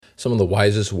Some of the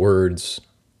wisest words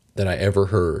that I ever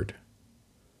heard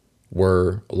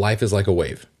were life is like a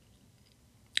wave.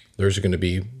 There's going to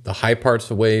be the high parts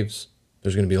of waves.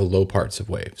 There's going to be the low parts of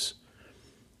waves.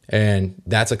 And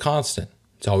that's a constant.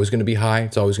 It's always going to be high.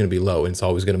 It's always going to be low. And it's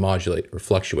always going to modulate or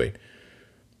fluctuate.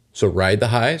 So ride the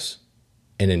highs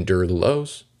and endure the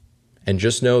lows. And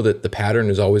just know that the pattern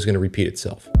is always going to repeat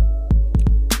itself.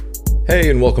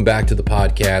 Hey, and welcome back to the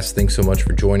podcast. Thanks so much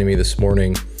for joining me this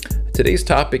morning. Today's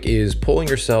topic is pulling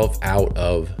yourself out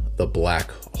of the black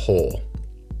hole.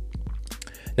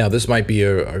 Now, this might be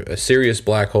a serious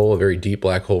black hole, a very deep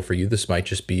black hole for you. This might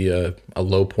just be a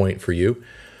low point for you.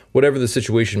 Whatever the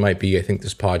situation might be, I think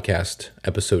this podcast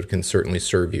episode can certainly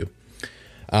serve you.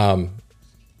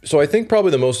 So I think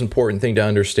probably the most important thing to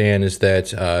understand is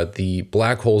that the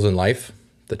black holes in life,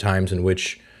 the times in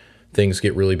which things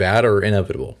get really bad, are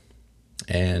inevitable.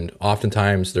 And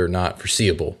oftentimes they're not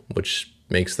foreseeable, which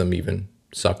makes them even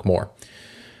suck more.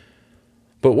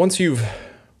 But once you've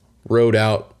rode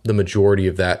out the majority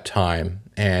of that time,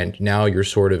 and now you're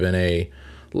sort of in a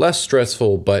less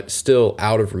stressful but still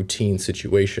out of routine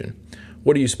situation,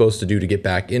 what are you supposed to do to get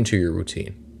back into your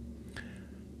routine?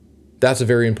 That's a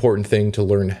very important thing to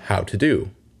learn how to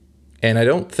do. And I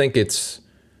don't think it's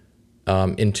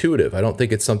intuitive. I don't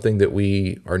think it's something that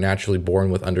we are naturally born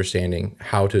with understanding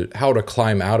how to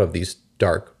climb out of these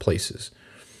dark places,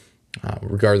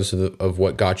 regardless of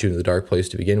what got you into the dark place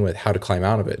to begin with, how to climb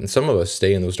out of it. And some of us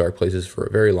stay in those dark places for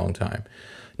a very long time,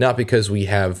 not because we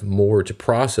have more to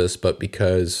process, but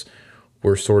because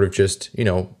we're sort of just,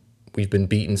 we've been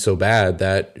beaten so bad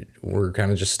that we're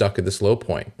kind of just stuck at this low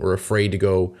point. We're afraid to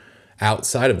go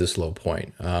outside of this low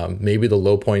point. Maybe the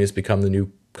low point has become the new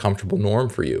comfortable norm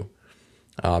for you.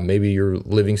 Maybe your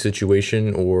living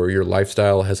situation or your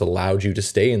lifestyle has allowed you to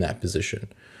stay in that position.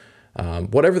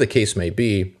 Whatever the case may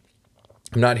be,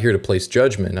 I'm not here to place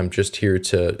judgment. I'm just here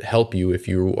to help you if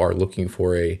you are looking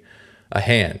for a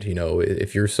hand.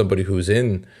 If you're somebody who's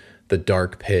in the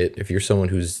dark pit, if you're someone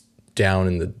who's down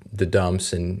in the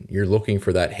dumps and you're looking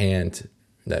for that hand,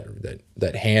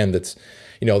 that hand that's,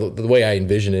 the way I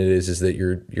envision it is that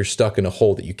you're stuck in a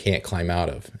hole that you can't climb out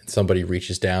of. And somebody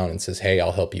reaches down and says, "Hey,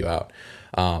 I'll help you out."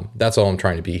 That's all I'm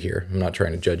trying to be here. I'm not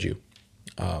trying to judge you.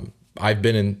 I've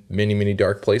been in many, many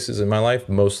dark places in my life,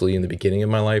 mostly in the beginning of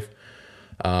my life.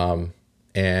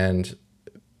 And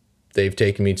they've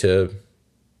taken me to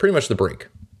pretty much the brink.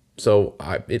 So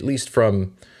at least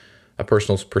from a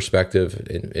personal perspective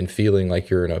and feeling like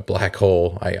you're in a black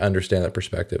hole, I understand that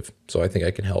perspective. So I think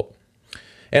I can help.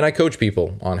 And I coach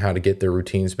people on how to get their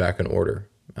routines back in order,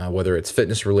 whether it's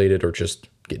fitness related or just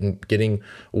getting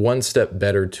one step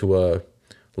better to a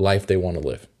life they want to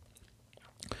live.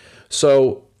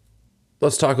 So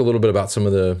let's talk a little bit about some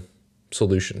of the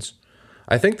solutions.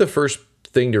 I think the first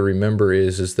thing to remember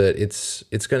is that it's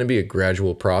going to be a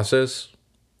gradual process,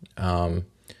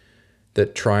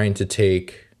 that trying to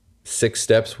take 6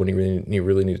 steps when you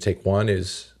really need to take one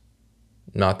is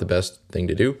not the best thing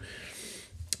to do.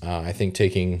 I think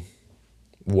taking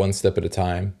one step at a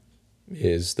time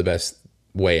is the best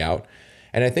way out.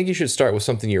 And I think you should start with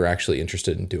something you're actually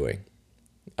interested in doing,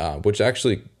 which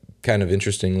actually kind of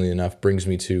interestingly enough brings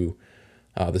me to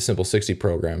the Simple 60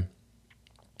 program.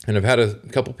 And I've had a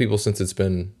couple people since it's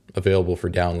been available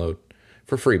for download,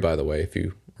 for free, by the way, if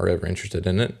you are ever interested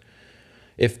in it,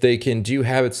 if they can do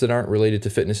habits that aren't related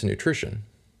to fitness and nutrition.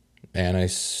 And I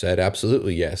said,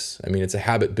 absolutely, yes. I mean, it's a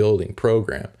habit building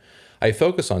program. I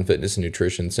focus on fitness and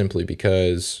nutrition simply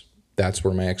because that's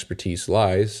where my expertise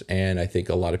lies. And I think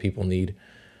a lot of people need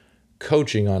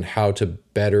coaching on how to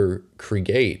better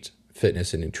create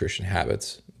fitness and nutrition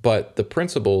habits. But the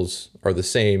principles are the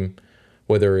same,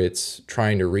 whether it's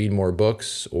trying to read more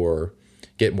books or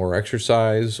get more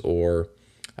exercise or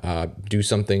do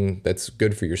something that's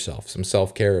good for yourself, some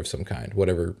self-care of some kind,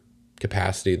 whatever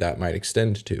capacity that might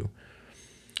extend to.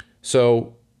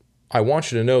 So I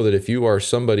want you to know that if you are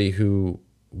somebody who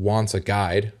wants a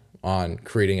guide on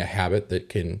creating a habit that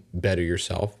can better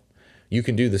yourself, you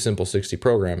can do the Simple 60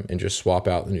 program and just swap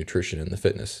out the nutrition and the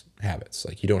fitness habits.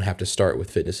 Like, you don't have to start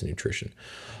with fitness and nutrition.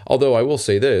 Although I will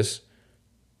say this,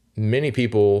 many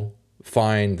people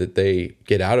find that they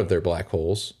get out of their black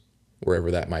holes,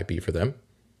 wherever that might be for them,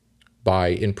 by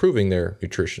improving their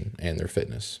nutrition and their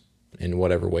fitness in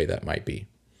whatever way that might be.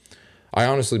 I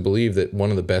honestly believe that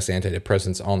one of the best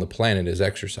antidepressants on the planet is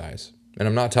exercise. And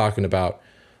I'm not talking about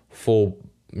full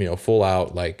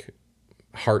out, like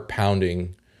heart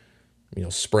pounding,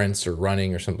 sprints or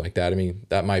running or something like that. I mean,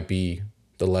 that might be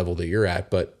the level that you're at,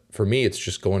 but for me, it's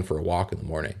just going for a walk in the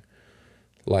morning.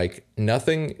 Like,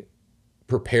 nothing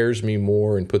prepares me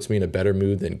more and puts me in a better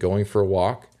mood than going for a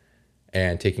walk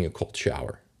and taking a cold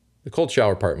shower. The cold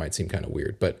shower part might seem kind of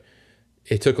weird, but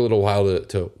it took a little while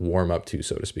to warm up to,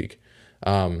 so to speak.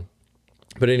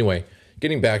 But anyway,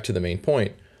 getting back to the main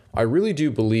point, I really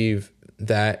do believe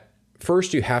that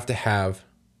first you have to have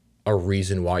a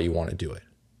reason why you want to do it.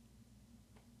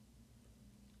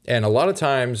 And a lot of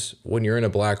times when you're in a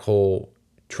black hole,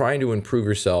 trying to improve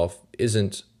yourself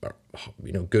isn't,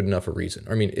 good enough a reason.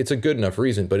 I mean, it's a good enough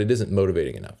reason, but it isn't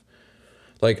motivating enough.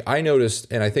 Like I noticed,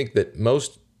 and I think that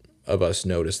most of us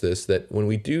notice this, that when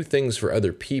we do things for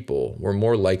other people, we're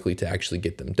more likely to actually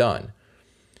get them done.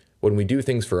 When we do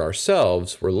things for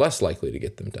ourselves, we're less likely to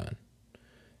get them done.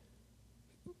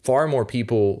 Far more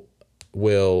people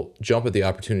will jump at the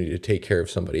opportunity to take care of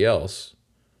somebody else,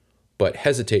 but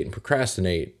hesitate and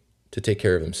procrastinate to take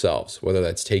care of themselves, whether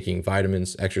that's taking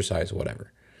vitamins, exercise,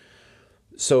 whatever.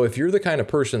 So if you're the kind of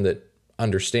person that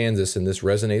understands this and this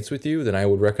resonates with you, then I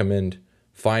would recommend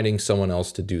finding someone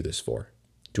else to do this for.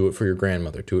 Do it for your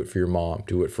grandmother, do it for your mom,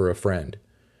 do it for a friend,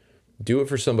 do it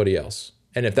for somebody else.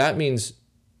 And if that means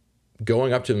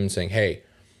going up to them and saying, hey,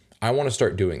 I want to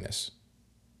start doing this,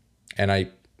 and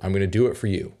I'm going to do it for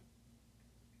you.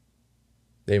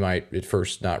 They might at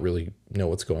first not really know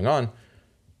what's going on,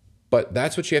 but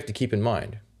that's what you have to keep in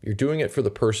mind. You're doing it for the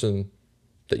person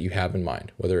that you have in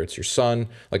mind, whether it's your son.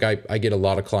 Like I get a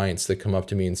lot of clients that come up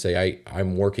to me and say,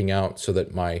 I'm working out so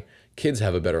that my kids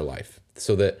have a better life,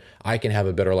 so that I can have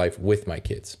a better life with my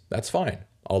kids. That's fine.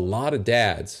 A lot of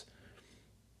dads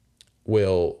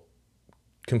will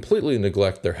completely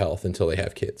neglect their health until they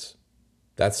have kids.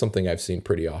 That's something I've seen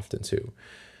pretty often too.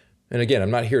 And again,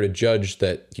 I'm not here to judge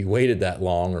that you waited that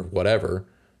long or whatever.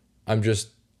 I'm just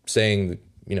saying,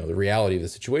 the reality of the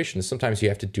situation is sometimes you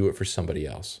have to do it for somebody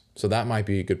else. So that might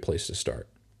be a good place to start.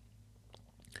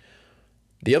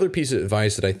 The other piece of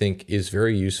advice that I think is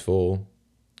very useful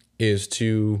is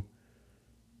to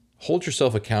hold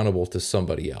yourself accountable to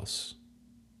somebody else.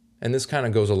 And this kind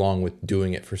of goes along with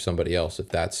doing it for somebody else if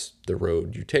that's the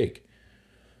road you take.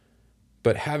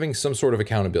 But having some sort of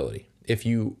accountability. If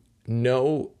you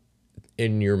know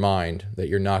in your mind that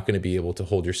you're not going to be able to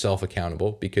hold yourself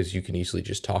accountable because you can easily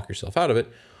just talk yourself out of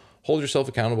it, hold yourself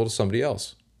accountable to somebody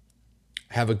else.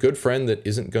 Have a good friend that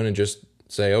isn't going to just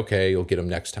say, okay, you'll get them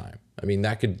next time. I mean,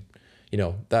 that could,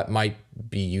 that might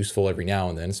be useful every now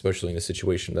and then, especially in a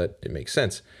situation that it makes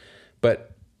sense.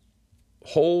 But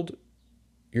hold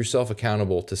yourself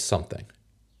accountable to something.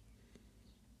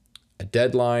 A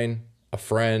deadline, a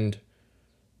friend.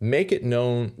 Make it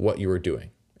known what you are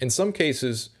doing. In some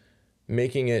cases,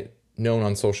 making it known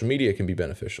on social media can be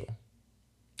beneficial.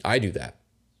 I do that.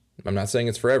 I'm not saying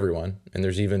it's for everyone, and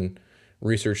there's even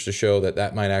research to show that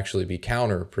that might actually be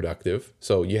counterproductive.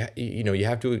 So you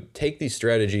have to take these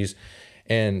strategies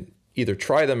and either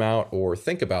try them out or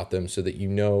think about them so that you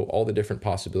know all the different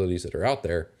possibilities that are out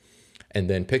there, and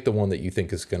then pick the one that you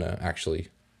think is going to actually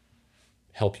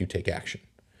help you take action.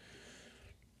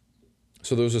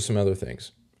 So those are some other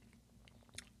things.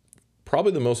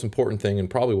 Probably the most important thing, and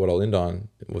probably what I'll end on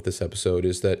with this episode,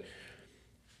 is that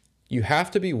you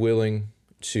have to be willing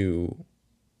to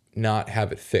not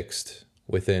have it fixed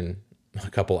within a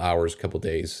couple hours, couple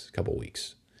days, couple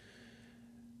weeks.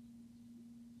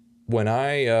 When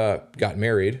I got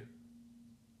married,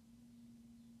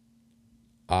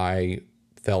 I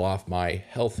fell off my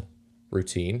health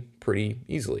routine pretty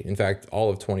easily. In fact, all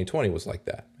of 2020 was like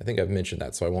that. I think I've mentioned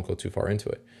that, so I won't go too far into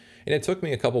it. And it took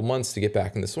me a couple months to get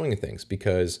back in the swing of things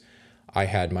because I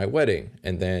had my wedding,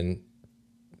 and then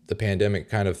the pandemic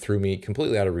kind of threw me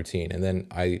completely out of routine. And then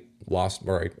I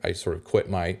sort of quit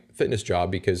my fitness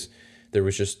job because there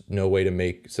was just no way to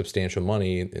make substantial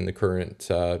money in the current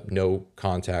no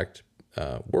contact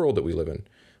world that we live in,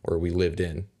 or we lived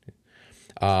in.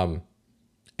 And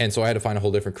so I had to find a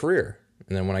whole different career.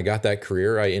 And then when I got that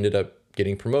career, I ended up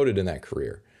getting promoted in that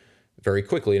career very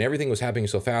quickly. And everything was happening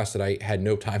so fast that I had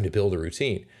no time to build a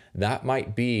routine. That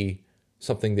might be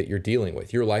something that you're dealing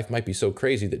with. Your life might be so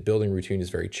crazy that building routine is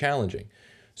very challenging.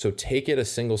 So take it a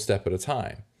single step at a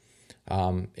time.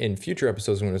 In future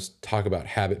episodes, I'm going to talk about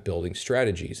habit building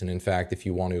strategies. And in fact, if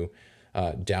you want to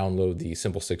download the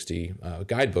Simple 60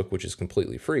 guidebook, which is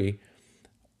completely free,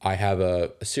 I have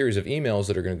a series of emails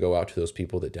that are going to go out to those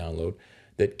people that download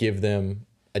that give them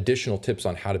additional tips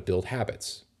on how to build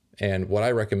habits. And what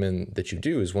I recommend that you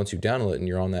do is once you download it and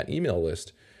you're on that email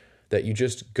list, that you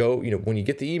just go, when you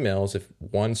get the emails, if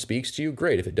one speaks to you,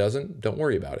 great. If it doesn't, don't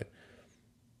worry about it.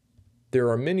 There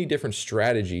are many different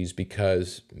strategies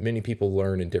because many people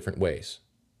learn in different ways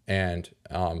and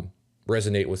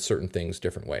resonate with certain things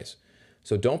different ways.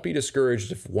 So don't be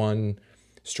discouraged if one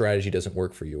strategy doesn't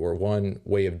work for you or one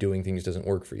way of doing things doesn't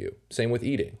work for you. Same with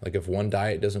eating. Like if one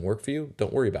diet doesn't work for you,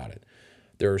 don't worry about it.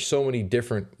 There are so many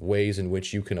different ways in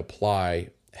which you can apply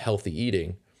healthy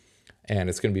eating, and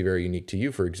it's going to be very unique to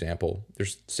you. For example,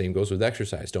 there's same goes with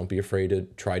exercise. Don't be afraid to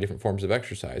try different forms of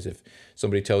exercise. If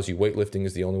somebody tells you weightlifting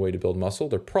is the only way to build muscle,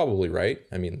 they're probably right.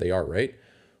 I mean, they are right.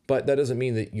 But that doesn't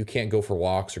mean that you can't go for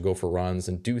walks or go for runs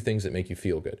and do things that make you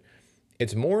feel good.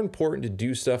 It's more important to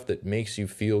do stuff that makes you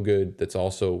feel good that's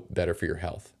also better for your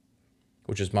health,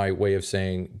 which is my way of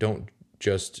saying don't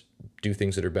just do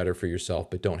things that are better for yourself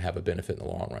but don't have a benefit in the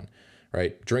long run,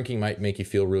 right? Drinking might make you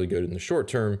feel really good in the short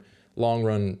term. Long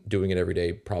run, doing it every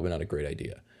day, probably not a great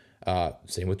idea.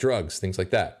 Same with drugs, things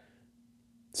like that.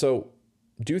 So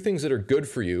do things that are good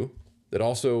for you that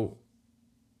also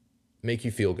make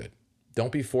you feel good.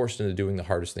 Don't be forced into doing the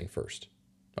hardest thing first,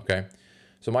 okay?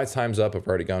 So my time's up. I've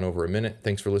already gone over a minute.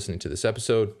 Thanks for listening to this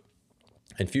episode.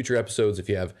 And future episodes, if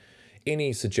you have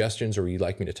any suggestions or you'd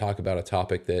like me to talk about a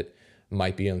topic that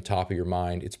might be on the top of your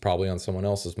mind, it's probably on someone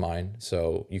else's mind.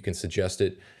 So you can suggest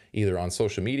it either on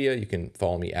social media. You can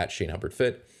follow me at Shane Hubbard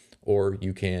Fit, or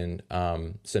you can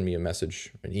send me a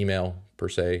message, an email per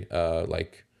se,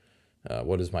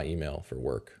 what is my email for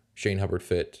work?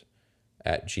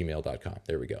 ShaneHubbardFit@gmail.com.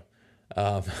 There we go.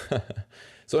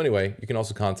 So anyway, you can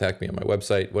also contact me on my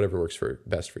website, whatever works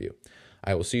best for you.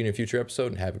 I will see you in a future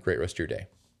episode and have a great rest of your day.